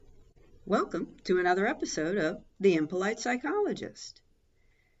Welcome to another episode of The Impolite Psychologist.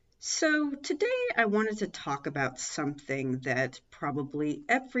 So, today I wanted to talk about something that probably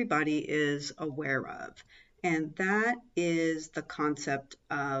everybody is aware of, and that is the concept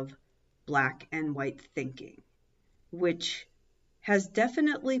of black and white thinking, which has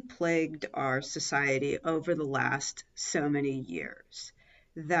definitely plagued our society over the last so many years.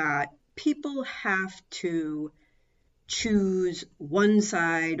 That people have to choose one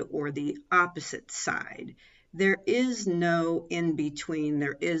side or the opposite side. There is no in between,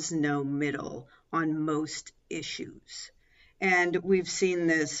 there is no middle on most issues. And we've seen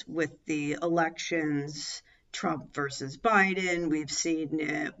this with the elections, Trump versus Biden. We've seen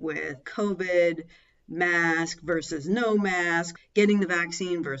it with COVID, mask versus no mask, getting the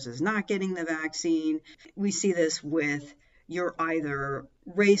vaccine versus not getting the vaccine. We see this with you're either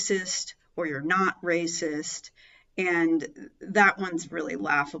racist or you're not racist. And that one's really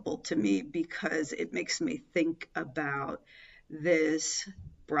laughable to me because it makes me think about this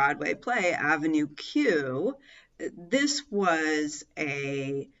Broadway play, Avenue Q. This was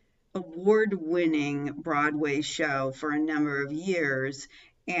a award-winning Broadway show for a number of years,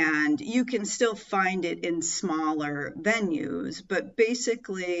 and you can still find it in smaller venues, but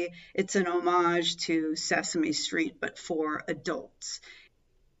basically it's an homage to Sesame Street, but for adults.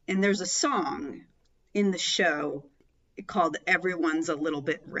 And there's a song in the show called Everyone's a Little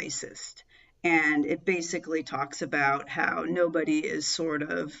Bit Racist. And it basically talks about how nobody is sort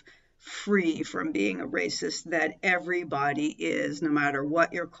of free from being a racist, that everybody is, no matter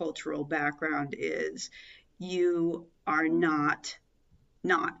what your cultural background is, you are not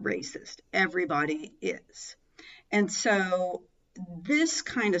racist. Everybody is. And so this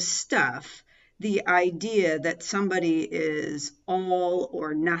kind of stuff, the idea that somebody is all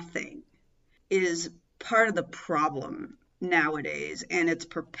or nothing, is part of the problem nowadays, and it's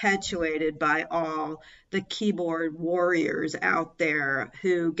perpetuated by all the keyboard warriors out there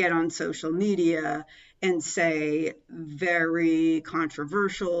who get on social media and say very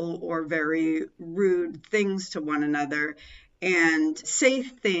controversial or very rude things to one another and say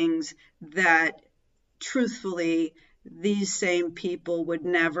things that truthfully these same people would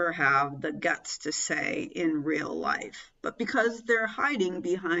never have the guts to say in real life. But because they're hiding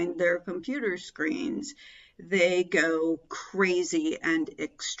behind their computer screens, they go crazy and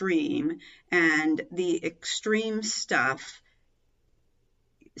extreme, and the extreme stuff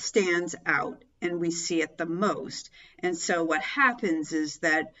stands out and we see it the most. And so what happens is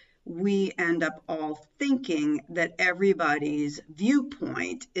that we end up all thinking that everybody's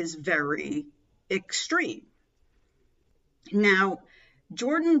viewpoint is very extreme. Now,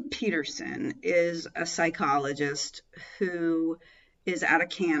 Jordan Peterson is a psychologist who is out of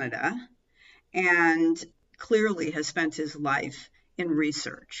Canada and clearly has spent his life in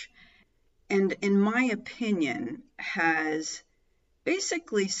research. And in my opinion, has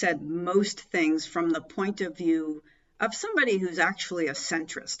basically said most things from the point of view of somebody who's actually a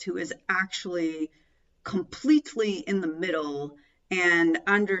centrist, who is actually completely in the middle and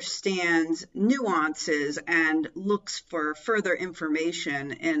understands nuances and looks for further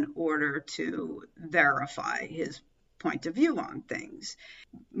information in order to verify his point of view on things.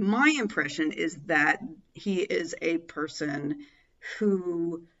 My impression is that he is a person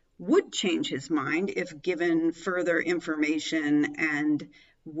who would change his mind if given further information and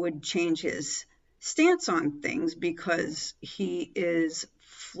would change his stance on things because he is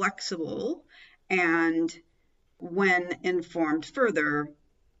flexible and when informed further,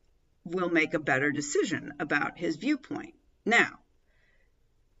 will make a better decision about his viewpoint. Now,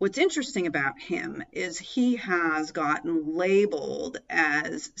 what's interesting about him is he has gotten labeled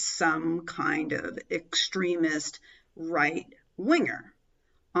as some kind of extremist right-winger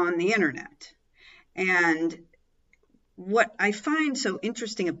on the internet. And what I find so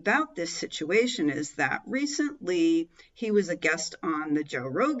interesting about this situation is that recently he was a guest on the Joe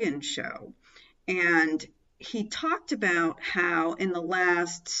Rogan show, and he talked about how in the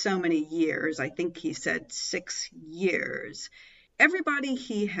last so many years, I think he said 6 years, everybody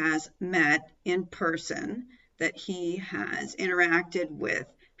he has met in person that he has interacted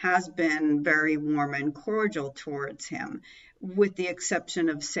with has been very warm and cordial towards him, with the exception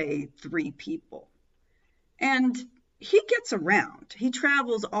of, say, 3 people. And he gets around. He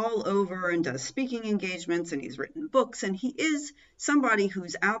travels all over and does speaking engagements, and he's written books, and he is somebody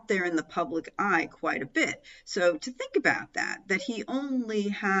who's out there in the public eye quite a bit. So to think about that he only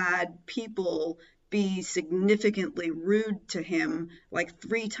had people be significantly rude to him like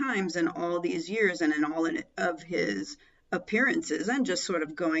 3 times in all these years and in all of his appearances and just sort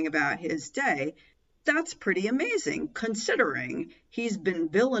of going about his day, That's pretty amazing, considering he's been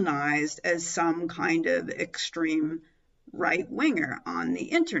villainized as some kind of extreme right-winger on the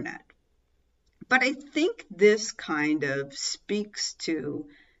internet. But I think this kind of speaks to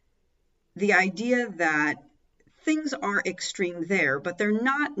the idea that things are extreme there, but they're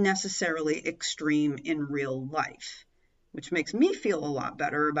not necessarily extreme in real life, which makes me feel a lot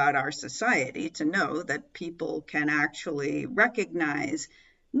better about our society to know that people can actually recognize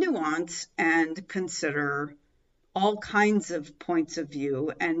nuance and consider all kinds of points of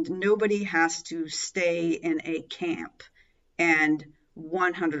view, and nobody has to stay in a camp and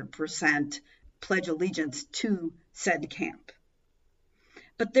 100% pledge allegiance to said camp.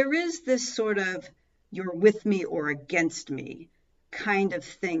 But there is this sort of you're with me or against me kind of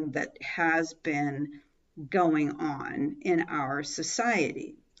thing that has been going on in our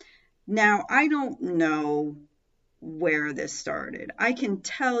society. Now, I don't know where this started. I can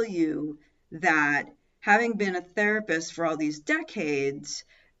tell you that having been a therapist for all these decades,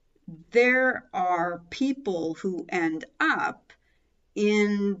 there are people who end up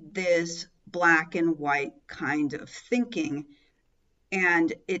in this black and white kind of thinking,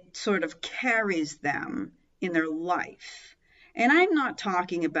 and it sort of carries them in their life. And I'm not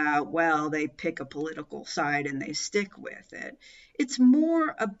talking about, well, they pick a political side and they stick with it. It's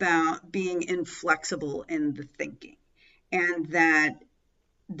more about being inflexible in the thinking, and that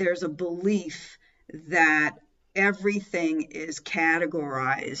there's a belief that everything is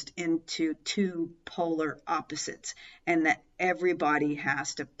categorized into two polar opposites, and that everybody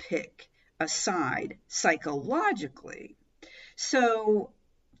has to pick a side psychologically. So,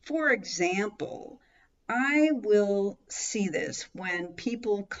 for example, I will see this when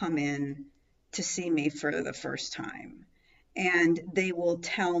people come in to see me for the first time, and they will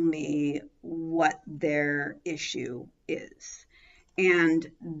tell me what their issue is.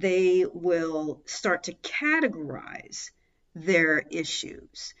 And they will start to categorize their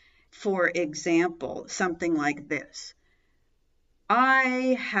issues. For example, something like this: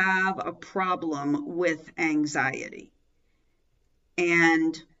 I have a problem with anxiety.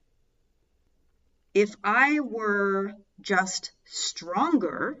 And if I were just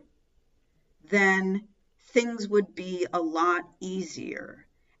stronger, then things would be a lot easier.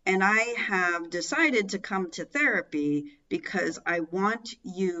 And I have decided to come to therapy because I want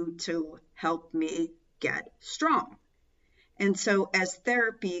you to help me get strong. And so as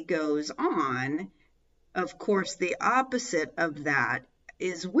therapy goes on, of course, the opposite of that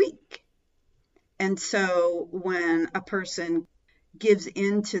is weak. And so when a person gives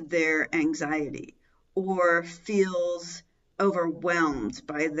into their anxiety or feels overwhelmed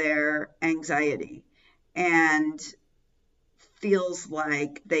by their anxiety and feels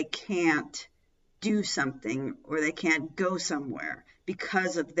like they can't do something or they can't go somewhere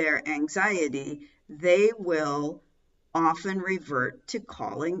because of their anxiety, they will often revert to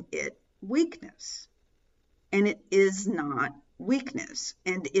calling it weakness. And it is not weakness,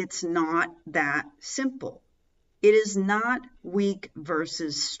 and it's not that simple. It is not weak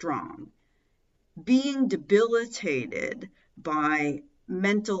versus strong. Being debilitated by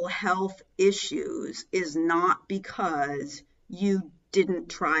mental health issues is not because you didn't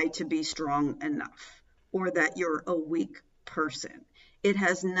try to be strong enough or that you're a weak person. It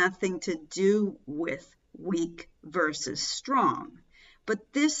has nothing to do with weak versus strong.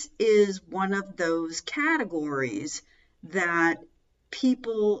 But this is one of those categories that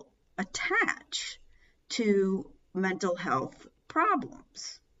people attach to mental health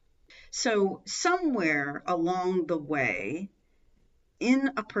problems. So somewhere along the way,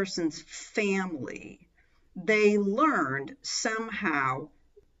 in a person's family, they learned somehow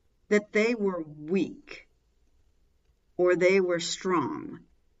that they were weak or they were strong,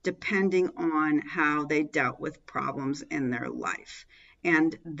 depending on how they dealt with problems in their life.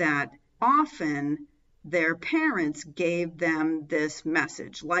 And that often their parents gave them this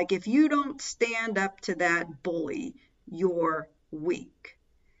message, like, if you don't stand up to that bully, you're weak.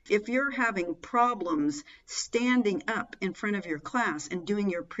 If you're having problems standing up in front of your class and doing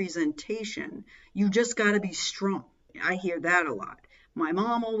your presentation, you just got to be strong. I hear that a lot. My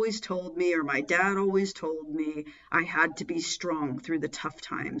mom always told me, or my dad always told me, I had to be strong through the tough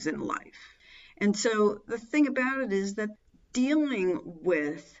times in life. And so the thing about it is that dealing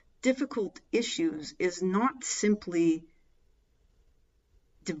with difficult issues is not simply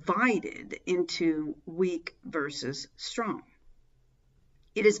divided into weak versus strong.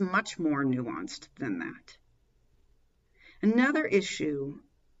 It is much more nuanced than that. Another issue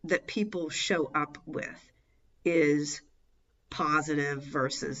that people show up with is positive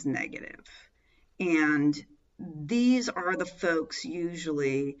versus negative. And these are the folks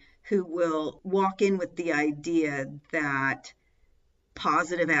usually who will walk in with the idea that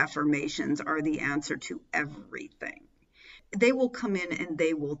positive affirmations are the answer to everything. They will come in and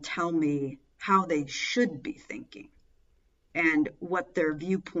they will tell me how they should be thinking and what their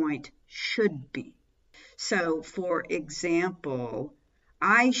viewpoint should be. So, for example,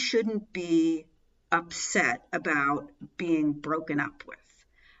 I shouldn't be upset about being broken up with.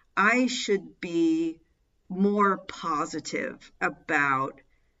 I should be more positive about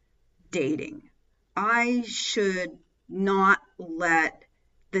dating. I should not let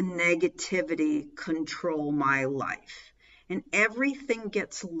the negativity control my life. And everything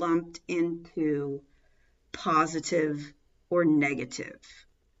gets lumped into positive or negative.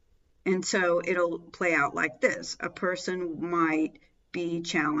 And so it'll play out like this. A person might be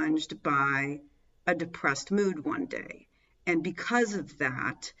challenged by a depressed mood one day. And because of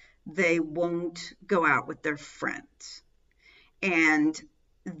that, they won't go out with their friends. And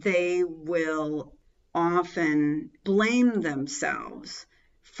they will often blame themselves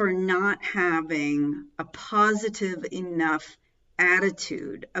for not having a positive enough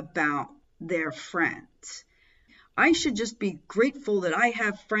attitude about their friends. I should just be grateful that I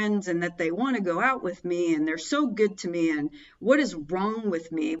have friends and that they want to go out with me and they're so good to me, and what is wrong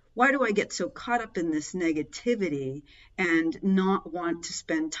with me? Why do I get so caught up in this negativity and not want to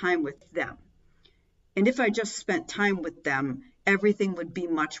spend time with them? And if I just spent time with them, everything would be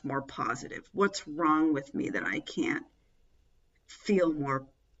much more positive. What's wrong with me that I can't feel more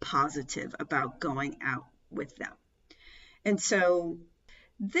positive about going out with them? And so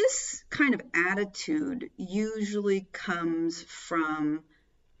this kind of attitude usually comes from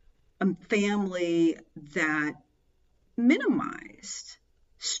a family that minimized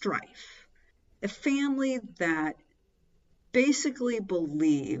strife, a family that basically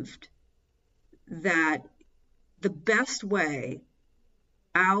believed that the best way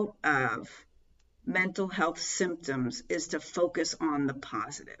out of mental health symptoms is to focus on the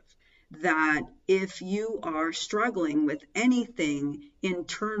positive. That if you are struggling with anything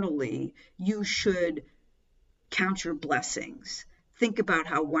internally, you should count your blessings. Think about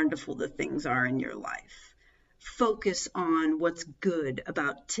how wonderful the things are in your life. Focus on what's good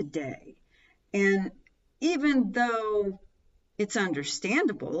about today. And even though it's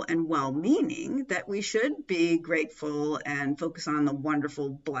understandable and well-meaning that we should be grateful and focus on the wonderful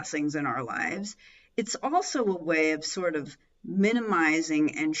blessings in our lives, it's also a way of sort of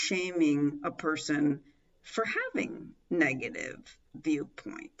minimizing and shaming a person for having negative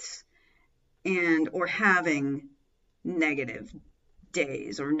viewpoints and or having negative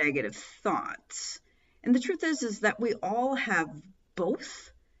days or negative thoughts. And the truth is that we all have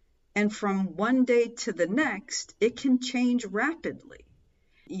both. And from one day to the next, it can change rapidly.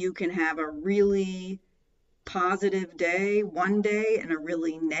 You can have a really positive day one day and a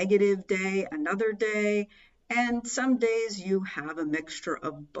really negative day another day. And some days you have a mixture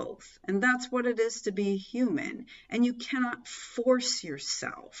of both. And that's what it is to be human. And you cannot force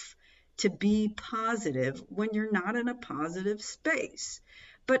yourself to be positive when you're not in a positive space.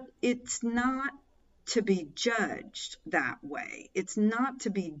 But it's not to be judged that way. It's not to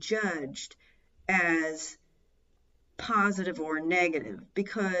be judged as positive or negative,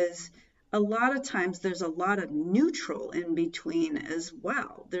 because a lot of times there's a lot of neutral in between as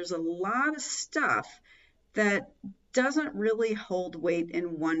well. There's a lot of stuff that doesn't really hold weight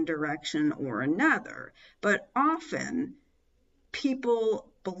in one direction or another. But often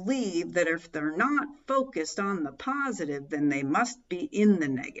people believe that if they're not focused on the positive, then they must be in the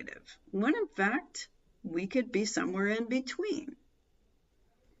negative, when in fact, we could be somewhere in between.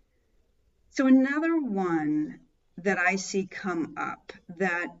 So another one that I see come up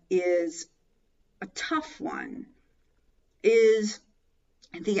that is a tough one is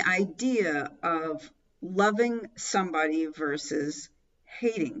the idea of loving somebody versus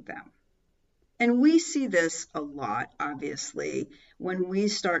hating them. And we see this a lot, obviously, when we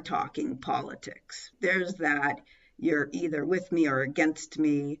start talking politics. There's that, you're either with me or against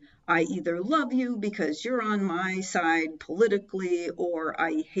me. I either love you because you're on my side politically, or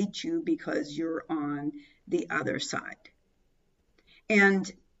I hate you because you're on the other side.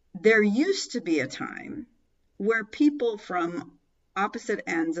 And there used to be a time where people from opposite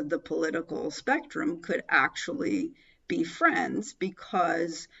ends of the political spectrum could actually be friends,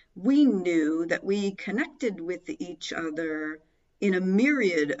 because we knew that we connected with each other in a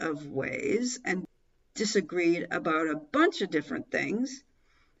myriad of ways and disagreed about a bunch of different things.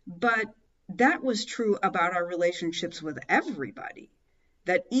 But that was true about our relationships with everybody,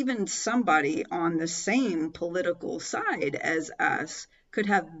 that even somebody on the same political side as us could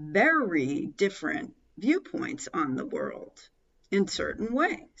have very different viewpoints on the world. in certain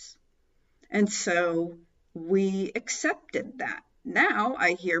ways. And so we accepted that. Now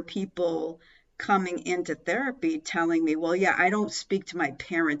I hear people coming into therapy telling me, well, yeah, I don't speak to my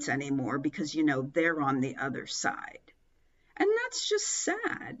parents anymore because, they're on the other side. And that's just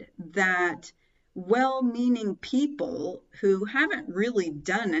sad that well-meaning people who haven't really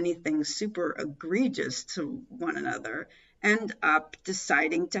done anything super egregious to one another end up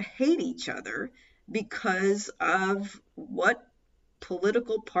deciding to hate each other because of what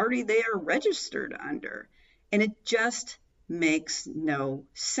political party they are registered under. And it just makes no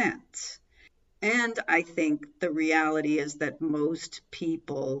sense. And I think the reality is that most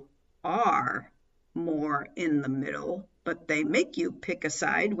people are more in the middle, but they make you pick a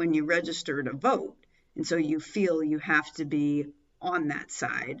side when you register to vote. And so you feel you have to be on that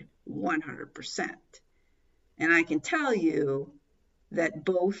side 100%. And I can tell you that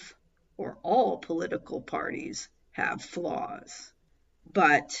both or all political parties have flaws,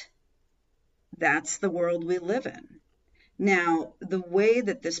 but that's the world we live in. Now, the way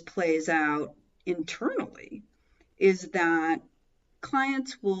that this plays out internally is that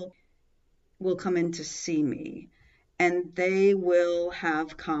clients will come in to see me, and they will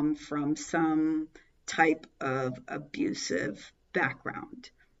have come from some type of abusive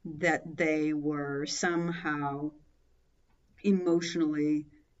background, that they were somehow emotionally,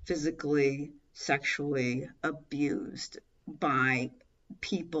 physically, sexually abused by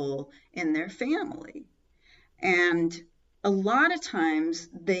people in their family. And a lot of times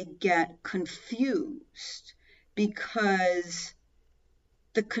they get confused because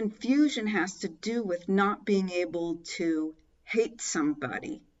the confusion has to do with not being able to hate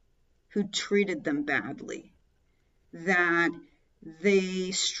somebody who treated them badly. That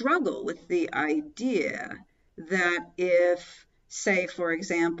they struggle with the idea that if, say, for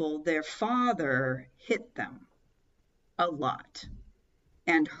example, their father hit them a lot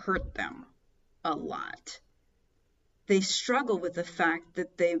and hurt them a lot, they struggle with the fact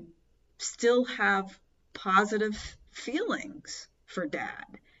that they still have positive feelings for dad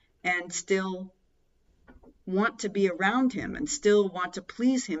and still want to be around him and still want to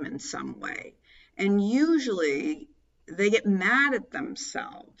please him in some way. And usually they get mad at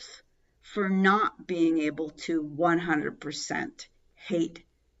themselves for not being able to 100% hate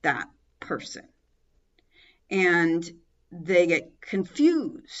that person. And they get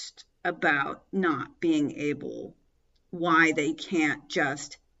confused about not being able, why they can't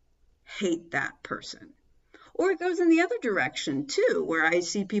just hate that person. Or it goes in the other direction too, where I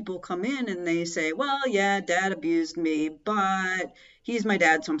see people come in and they say, well, yeah, dad abused me, but he's my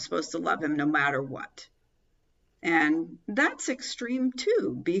dad, so I'm supposed to love him no matter what. And that's extreme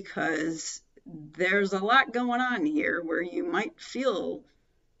too, because there's a lot going on here where you might feel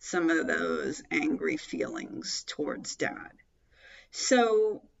some of those angry feelings towards dad.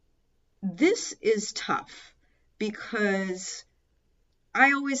 So this is tough because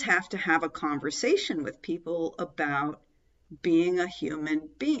I always have to have a conversation with people about being a human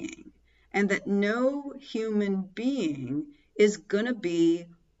being, and that no human being is going to be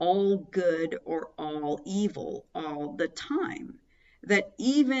all good or all evil all the time. That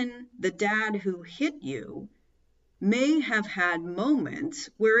even the dad who hit you may have had moments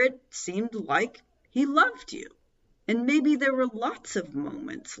where it seemed like he loved you. And maybe there were lots of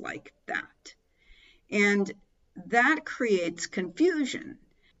moments like that. And that creates confusion.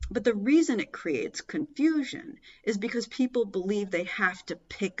 But the reason it creates confusion is because people believe they have to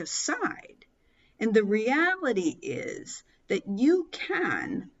pick a side. And the reality is that you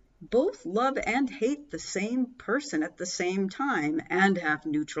can both love and hate the same person at the same time and have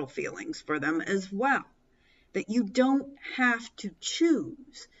neutral feelings for them as well. That you don't have to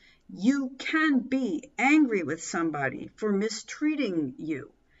choose. You can be angry with somebody for mistreating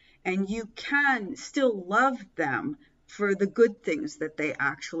you, and you can still love them for the good things that they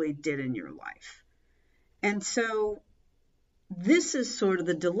actually did in your life. And so this is sort of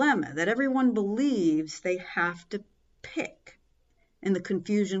the dilemma, that everyone believes they have to pick. And the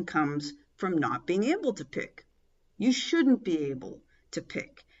confusion comes from not being able to pick. You shouldn't be able to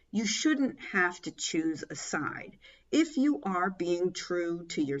pick. You shouldn't have to choose a side. If you are being true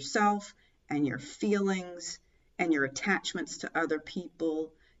to yourself and your feelings and your attachments to other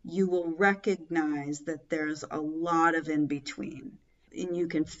people, you will recognize that there's a lot of in between. And you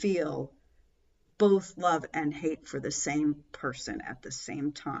can feel both love and hate for the same person at the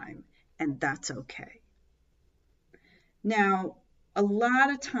same time. And that's okay. Now, a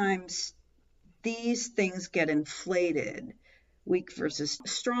lot of times these things get inflated. Weak versus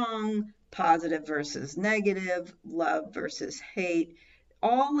strong, positive versus negative, love versus hate.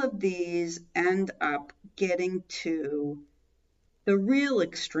 All of these end up getting to the real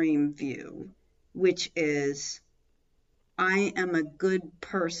extreme view, which is I am a good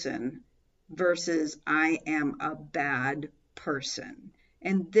person versus I am a bad person.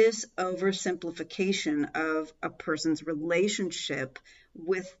 And this oversimplification of a person's relationship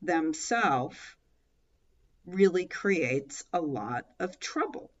with themselves really creates a lot of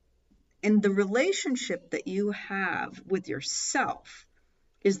trouble. And the relationship that you have with yourself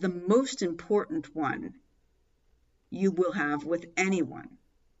is the most important one you will have with anyone.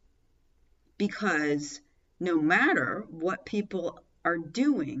 Because no matter what people are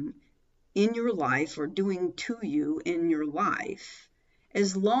doing in your life or doing to you in your life,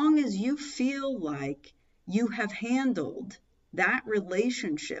 as long as you feel like you have handled that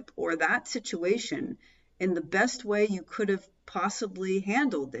relationship or that situation in the best way you could have possibly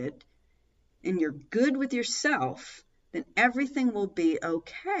handled it, and you're good with yourself, then everything will be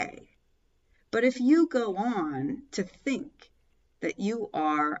okay. But if you go on to think that you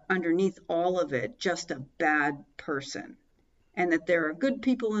are, underneath all of it, just a bad person, and that there are good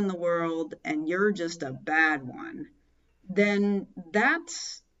people in the world and you're just a bad one, then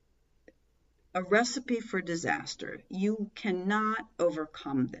that's a recipe for disaster. You cannot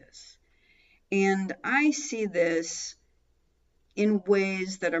overcome this. And I see this in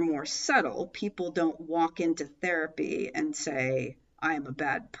ways that are more subtle. People don't walk into therapy and say, I am a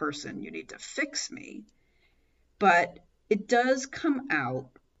bad person, you need to fix me. But it does come out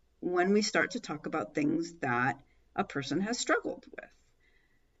when we start to talk about things that a person has struggled with.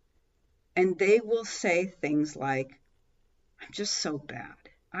 And they will say things like, I'm just so bad.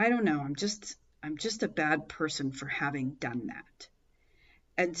 I don't know, I'm just a bad person for having done that.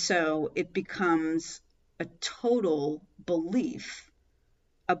 And so it becomes a total belief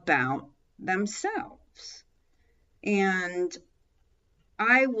about themselves. And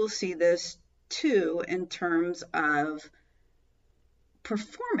I will see this too in terms of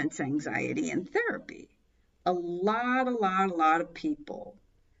performance anxiety in therapy. A lot of people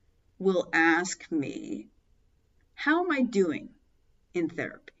will ask me, how am I doing in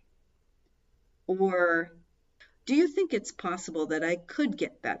therapy? Or do you think it's possible that I could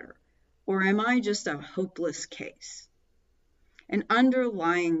get better? Or am I just a hopeless case? And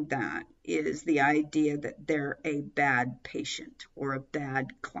underlying that is the idea that they're a bad patient or a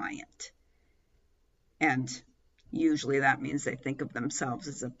bad client. And usually that means they think of themselves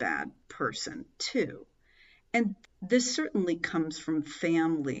as a bad person too. And this certainly comes from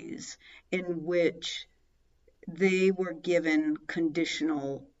families in which they were given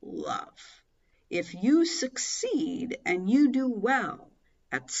conditional love. If you succeed and you do well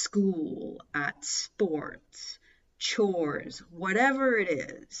at school, at sports, chores, whatever it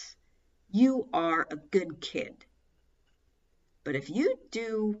is, you are a good kid. But if you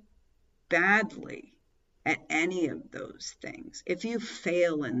do badly at any of those things, if you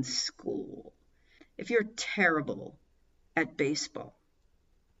fail in school, if you're terrible at baseball,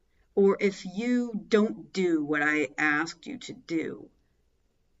 or if you don't do what I asked you to do,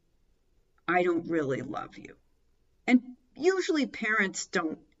 I don't really love you. And usually parents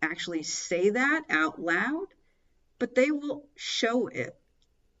don't actually say that out loud, but they will show it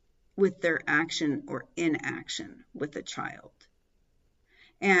with their action or inaction with a child.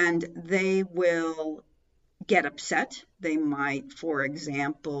 And they will get upset. They might, for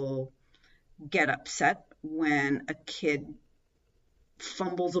example, get upset when a kid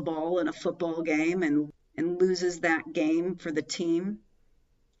fumbles a ball in a football game and loses that game for the team.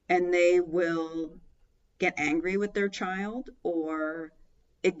 And they will get angry with their child or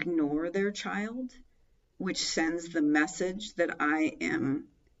ignore their child, which sends the message that I am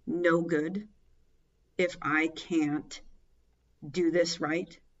no good if I can't do this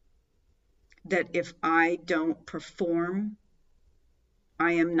right, that if I don't perform,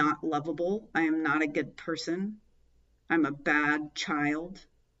 I am not lovable, I am not a good person, I'm a bad child.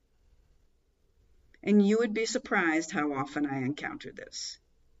 And you would be surprised how often I encounter this.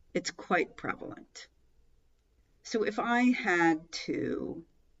 It's quite prevalent. So if I had to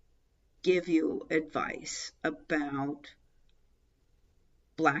give you advice about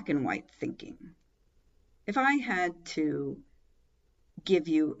black and white thinking, if I had to give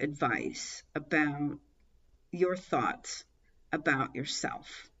you advice about your thoughts about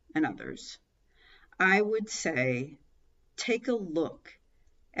yourself and others, I would say take a look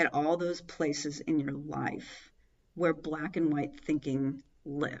at all those places in your life where black and white thinking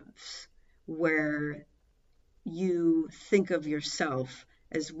lives, where you think of yourself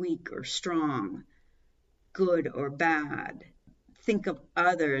as weak or strong, good or bad. Think of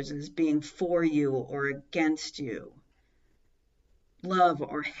others as being for you or against you. Love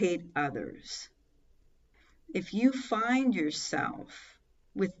or hate others. If you find yourself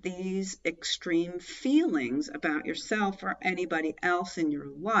with these extreme feelings about yourself or anybody else in your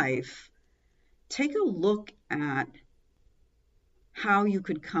life, take a look at how you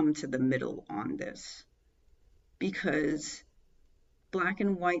could come to the middle on this, because black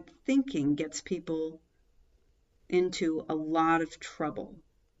and white thinking gets people into a lot of trouble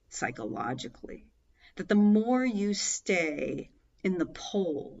psychologically. That the more you stay in the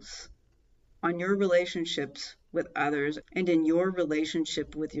poles on your relationships with others and in your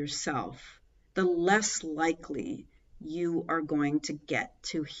relationship with yourself, the less likely you are going to get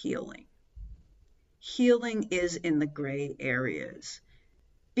to healing. Healing is in the gray areas.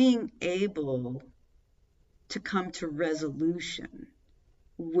 Being able to come to resolution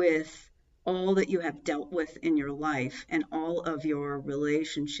with all that you have dealt with in your life and all of your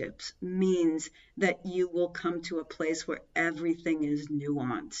relationships means that you will come to a place where everything is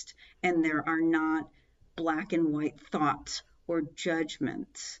nuanced and there are not black and white thoughts or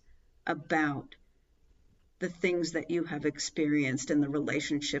judgments about the things that you have experienced and the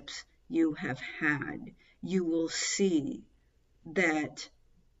relationships you have had. You will see that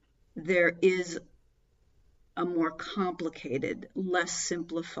there is a more complicated, less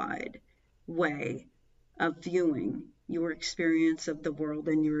simplified way of viewing your experience of the world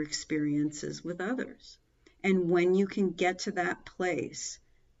and your experiences with others. And when you can get to that place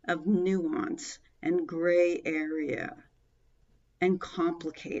of nuance and gray area and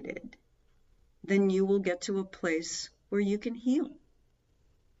complicated, then you will get to a place where you can heal.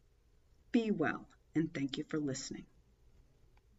 Be well, and thank you for listening.